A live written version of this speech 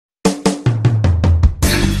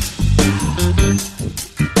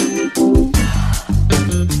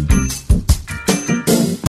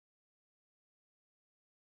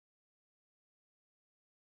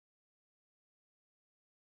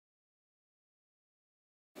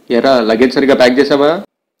ఎరా లగేజ్ సరిగా ప్యాక్ చేసావా?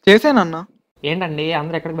 చేశానన్నా. ఏంటండి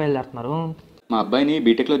అందరు ఎక్కడికి బయలుదేరుతున్నారు? మా అబ్బాయిని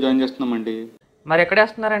బీటెక్లో జాయిన్ చేస్తున్నామండి. మరి ఎక్కడ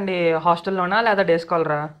వేస్తున్నారండి? హాస్టల్లోనా లేదా డే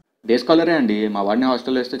స్కాలరా? డే స్కాలరే అండి. మా వాడిని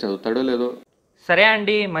హాస్టల్లో వేస్తే చదువుతాడో లేదో. సరే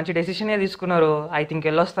అండి, మంచి డెసిషనే తీసుకున్నారు. ఐ థింక్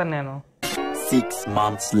వెళ్ళొస్తాను నేను. 6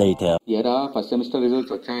 months later. ఎరా ఫస్ట్ సెమిస్టర్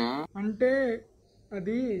రిజల్ట్స్ వచ్చాయా? అంటే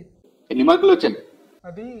అది ఎన్ని మార్కులు వచ్చాయి?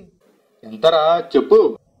 అది ఎంతరా చెప్పు.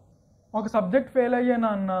 ఒక సబ్జెక్ట్ ఫెయిల్ అయ్యాను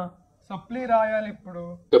అన్న. సప్లీ రాయాలి ఇప్పుడు.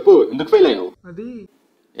 చెప్పు, ఎందుకు ఫెయిల్ అయ్యావు? అది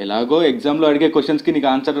ఎలాగో ఎగ్జామ్లో అడిగే క్వశ్చన్స్ కి నీకు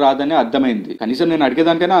ఆన్సర్ రాదని అర్థమైంది. కనీసం నేను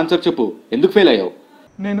అడిగేదానికైనా ఆన్సర్ చెప్పు. ఎందుకు ఫెయిల్ అయ్యావు?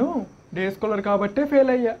 నేను డే స్కాలర్ కాబట్టే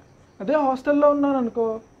ఫెయిల్ అయ్యా. అదే హాస్టల్లో ఉన్నాను అనుకో,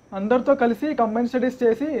 అందరితో కలిసి కంబైన్ స్టడీస్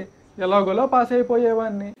చేసి ఎలాగోలా పాస్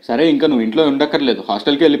అయిపోయేవాడిని. సరే, ఇంకా నువ్వు ఇంట్లో ఉండక్కర్లేదు,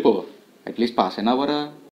 హాస్టల్కి వెళ్ళిపో. అట్లీస్ట్ పాస్ అయినా వరా.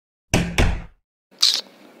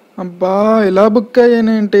 అబ్బా, ఇలా బుక్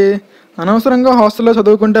అయ్యానేంటి? అనవసరంగా హాస్టల్లో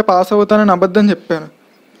చదువుకుంటే పాస్ అవుతానని అబద్ధం చెప్పాను.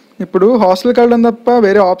 ఇప్పుడు హాస్టల్కి వెళ్ళడం తప్ప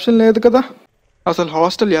వేరే ఆప్షన్ లేదు కదా. అసలు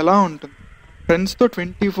హాస్టల్ ఎలా ఉంటుంది? ఫ్రెండ్స్తో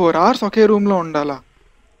 24 hours ఒకే రూమ్లో ఉండాలా?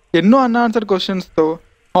 ఎన్నో అన్ఆన్సర్డ్ క్వశ్చన్స్తో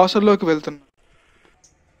హాస్టల్లోకి వెళ్తున్నా.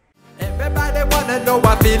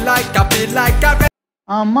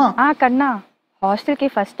 అమ్మా కన్నా, హాస్టల్కి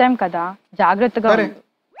ఫస్ట్ టైం కదా, జాగ్రత్తగా ఉండు.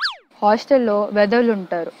 హాస్టల్లో వెదర్లు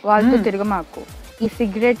ఉంటారు, వాళ్ళతో తిరగమాకు. ఈ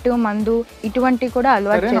సిగరెట్, మందు ఇటువంటివి కూడా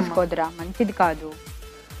అలవాటు చేసుకోదురా, మంచిది కాదు.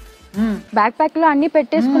 బ్యాక్ ప్యాక్ లో అన్ని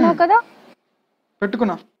పెట్టేసుకున్నావు కదా?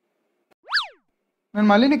 పెట్టుకున్నా. నేను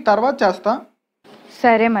మళ్ళీ నీకు తర్వాత చేస్తా.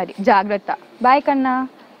 సరే మరి, జాగ్రత్త. బాయ్ కన్నా.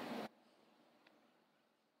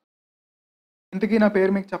 ఇంతకీ నా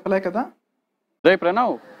పేరు మీకు చెప్పలే కదా? రే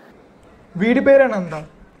ప్రణవ్. వీడి పేరే నంద.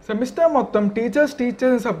 సెమిస్టర్ మొత్తం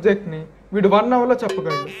టీచర్స్ సబ్జెక్ట్ని వీడు 1 hourలో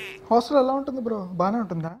చెప్పగలడు. హాస్టల్ ఎలా ఉంటుంది బ్రో? బాగానే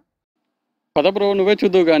ఉంటుందా? పద బ్రో, నువ్వే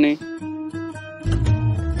చూద్దువు కానీ.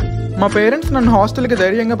 మా పేరెంట్స్ నన్ను హాస్టల్కి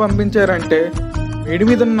ధైర్యంగా పంపించారంటే వీడి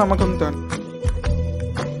మీద నమ్మకంతో.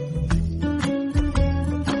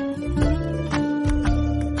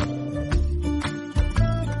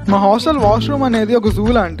 మా హాస్టల్ వాష్రూమ్ అనేది ఒక జూ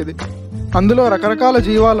లాంటిది. అందులో రకరకాల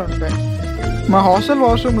జీవాలు ఉంటాయి. మా హాస్టల్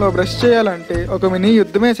వాష్రూమ్లో బ్రష్ చేయాలంటే ఒక మినీ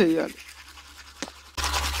యుద్ధమే చెయ్యాలి.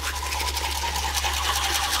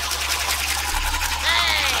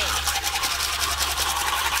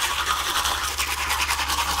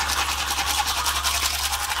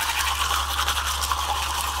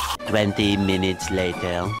 Twenty minutes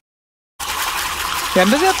later.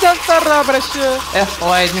 ఎంతసేపు చేస్తారా బ్రష్?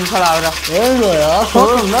 5 నిమిషాలు ఆగురా.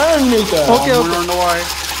 Okay okay.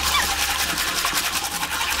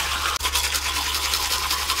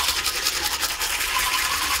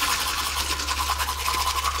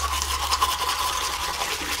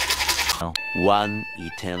 One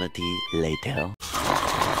eternity later.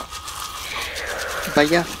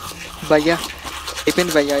 భయ్యా భయ్యా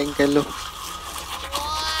అయిపోయింది భయ్యా, ఇంకెళ్ళు.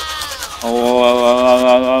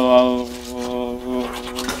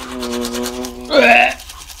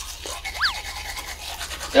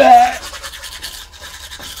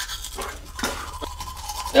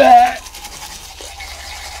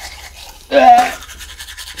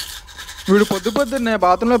 వీడు పొద్దున్నే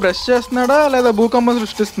బాత్రూంలో బ్రష్ చేస్తున్నాడా లేదా భూకంపం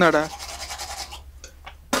సృష్టిస్తున్నాడా?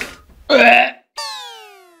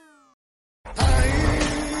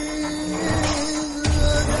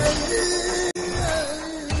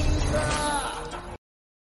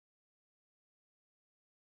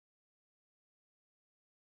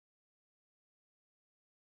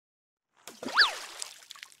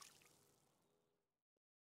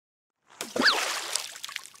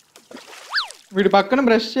 వీడి పక్కన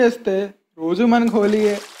బ్రష్ చేస్తే రోజు మనకు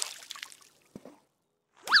హోలీయే.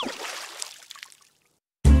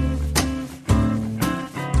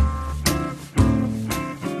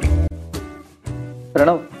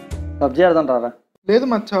 ప్రణవ్, పబ్జీ ఆడదాం రారా? లేదు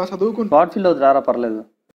మచ్చా, చదువుకుంటా. బాట్ ఫీల్ అవుతుంది, రారా పర్లేదు.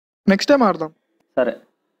 నెక్స్ట్ టైం ఆడదాం. సరే.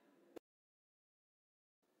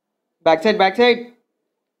 బ్యాక్ సైడ్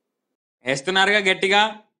వేస్తున్నారుగా గట్టిగా.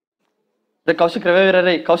 రే కౌశిక్, రివైవీరా.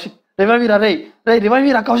 రే కౌశిక్, రివైవీరా. రే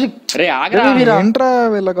రివైవీరా కౌశిక్. రే ఆగరా. ఏంట్రా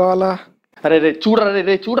వీళ్ళ కావాలా? అరే రే చూడరా,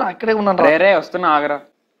 రే చూడరా, అక్కడే ఉన్నాను. రే వస్తున్నా, ఆగరా.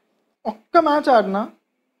 ఒక్క మ్యాచ్ ఆడినా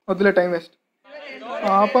వదిలే, టైం వేస్ట్.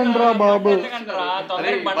 ఆపండ్రా బాబు,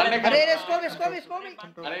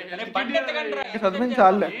 చదివింది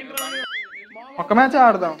చాలే. ఒక్క మ్యాచ్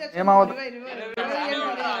ఆడదాం, ఏమవదు.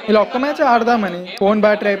 ఇలా ఒక్క మ్యాచ్ ఆడదామని ఫోన్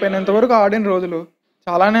బ్యాటరీ అయిపోయినంత వరకు ఆడిన రోజులు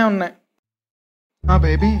చాలానే ఉన్నాయి.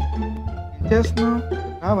 బేబీ ఏం చేస్తున్నావు?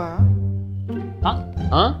 రావా?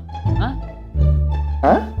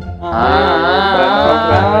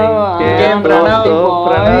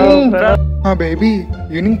 బేబీ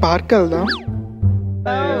ఈవినింగ్ పార్క్ వెళ్దాం.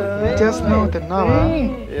 ఏం చేస్తున్నావు? తిన్నావా?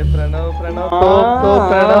 ప్రణవ్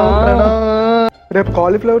రేపు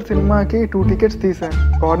కాలీఫ్లవర్ సినిమాకి 2 టికెట్స్ తీసాను,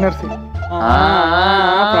 కార్నర్ సీట్.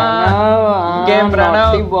 ఇంకేం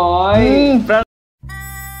ప్రణవ్ బాయ్.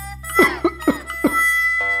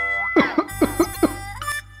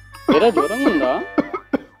 జ్వరం ఉందా?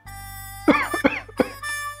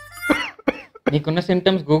 నీకున్న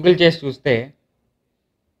సిమ్టమ్స్ గూగుల్ చేసి చూస్తే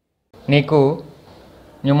నీకు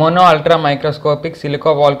న్యూమోనో అల్ట్రా మైక్రోస్కోపిక్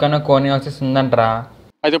సిలికో వాల్కనో కోనియోసిస్ ఉందంటరా.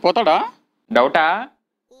 అయితే పోతాడా? డౌటా?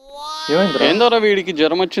 ఏమైందిరా? ఏందోరా వీడికి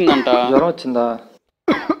జ్వరం వచ్చిందంట. జ్వరం వచ్చిందా?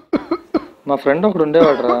 మా ఫ్రెండ్ ఒకడు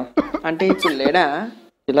ఉండేవాడురా. అంటే ఇప్పుడు లేడా?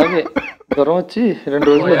 ఇలాగే జ్వరం వచ్చి 2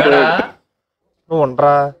 రోజులు అయిపోయాడు. నువ్వు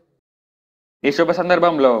ఉండరా. ఈ శుభ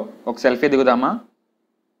సందర్భంలో ఒక సెల్ఫీ దిగుదామా?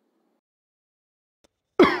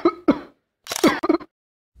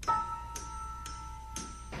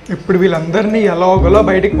 ఇప్పుడు వీళ్ళందరినీ ఎలాగోలా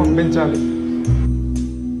బయటికి పంపించాలి.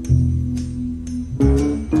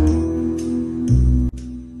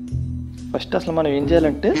 ఫస్ట్ అసలు మనం ఏం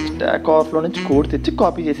చేయాలంటే స్టాక్ ఆఫ్లో నుంచి కోడ్ తెచ్చి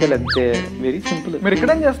కాపీ చేసేయాలి, అంతే. Very simple. మీరు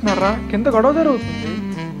ఇక్కడేం చేస్తున్నారా? కింద గొడవ జరుగుతుంది.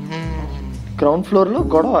 గ్రౌండ్ ఫ్లోర్లో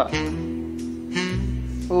గొడవ.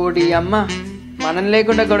 ఓడి అమ్మ, మనం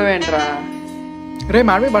లేకుండా గొడవ ఏంట్రా? రే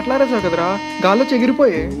మాడవి బట్టలారేసావు కదరా, గాల్లో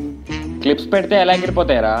చెగిరిపోయే. క్లిప్స్ పెడితే ఎలా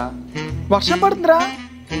ఎగిరిపోతాయరా? వర్షం పడుతుందిరా.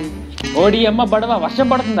 ఓడి అమ్మ బడవ, వర్షం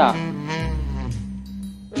పడుతుందా?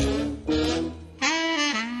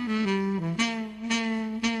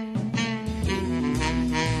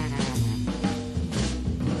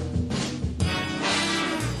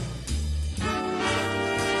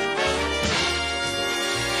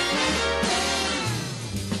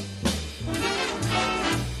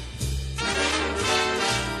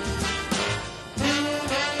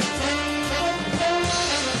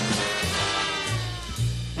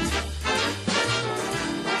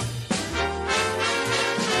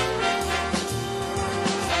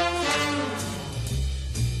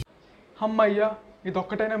 అమ్మయ్యా,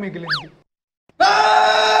 ఇదొక్కటైనా మిగిలింది.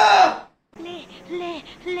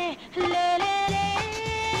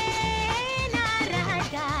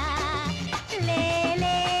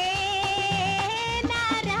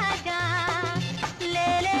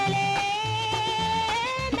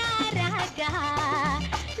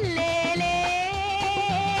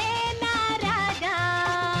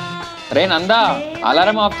 రే నందా,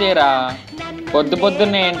 అలారం ఆఫ్ చేయరా.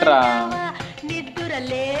 పొద్దున్నే ఏంట్రా?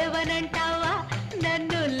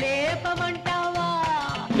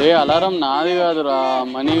 రే అలారం నాది కాదురా,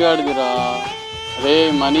 మనీగాడిదిరా. రే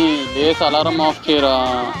మనీ లేస్, అలారం ఆఫ్ చేయరా.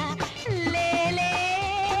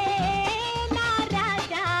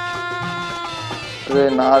 రే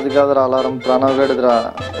నాది కాదురా అలారం, ప్రణవ్ గడిదిరా.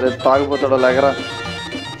 రేపు తాగిపోతాడు, లేకరా.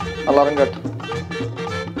 అలారం కట్టు.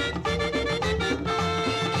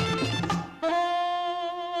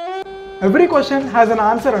 Every question has an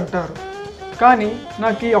answer అంటారు, కానీ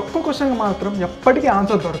నాకు ఈ ఒక్క క్వశ్చన్కి మాత్రం ఎప్పటికీ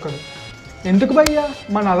ఆన్సర్ దొరకదు. ఎందుకు భయ్యా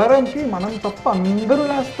మన అలారంకి మనం తప్ప అందరూ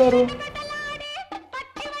లేస్తారు?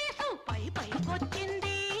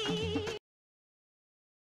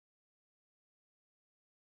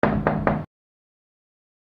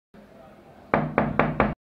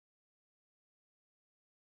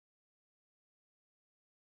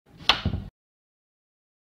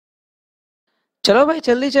 चलो भाई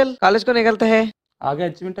जल्दी चल, कॉलेज को निकलते हैं. आगे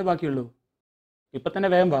 5 मिनट बाकी उल्लू इपत्तने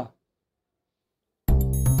వేయం బా.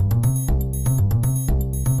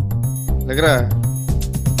 Legra.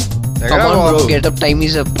 Come on bro, get up, time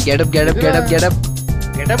is up. Get up, get up, get up, get up.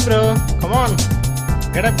 Get up bro, come on.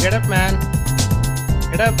 Get up man.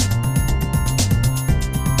 Get up.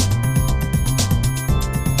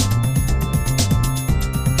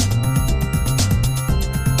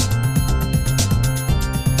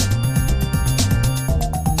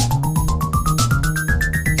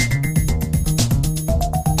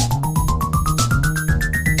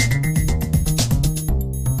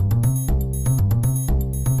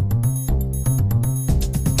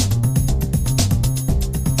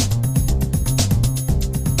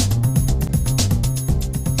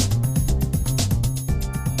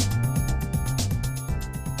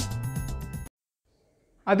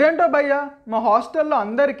 అదేంటో భయ్యా, మా హాస్టల్లో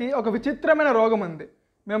అందరికీ ఒక విచిత్రమైన రోగం ఉంది.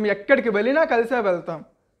 మేము ఎక్కడికి వెళ్ళినా కలిసే వెళ్తాం.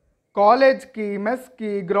 కాలేజ్కి,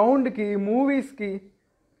 మెస్కి, గ్రౌండ్కి, మూవీస్కి.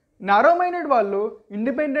 నారో మైండెడ్ వాళ్ళు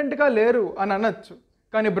ఇండిపెండెంట్గా లేరు అని అనొచ్చు,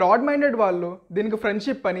 కానీ బ్రాడ్ మైండెడ్ వాళ్ళు దీనికి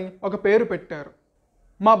ఫ్రెండ్షిప్ అని ఒక పేరు పెట్టారు.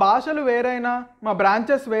 మా భాషలు వేరైనా, మా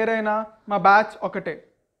బ్రాంచెస్ వేరైనా, మా బ్యాచ్ ఒకటే.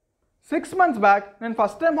 6 months బ్యాక్ నేను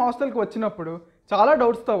ఫస్ట్ టైం హాస్టల్కి వచ్చినప్పుడు చాలా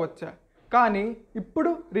డౌట్స్తో వచ్చా, కానీ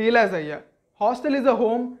ఇప్పుడు రియలైజ్ అయ్యా. Hostel is a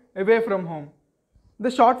home away from home.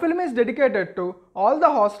 The short film is dedicated to all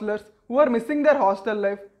the hostelers who are missing their hostel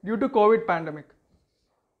life due to COVID pandemic.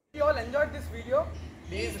 If you all enjoyed this video,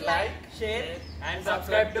 Please like, share and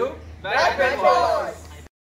subscribe to Black Boys.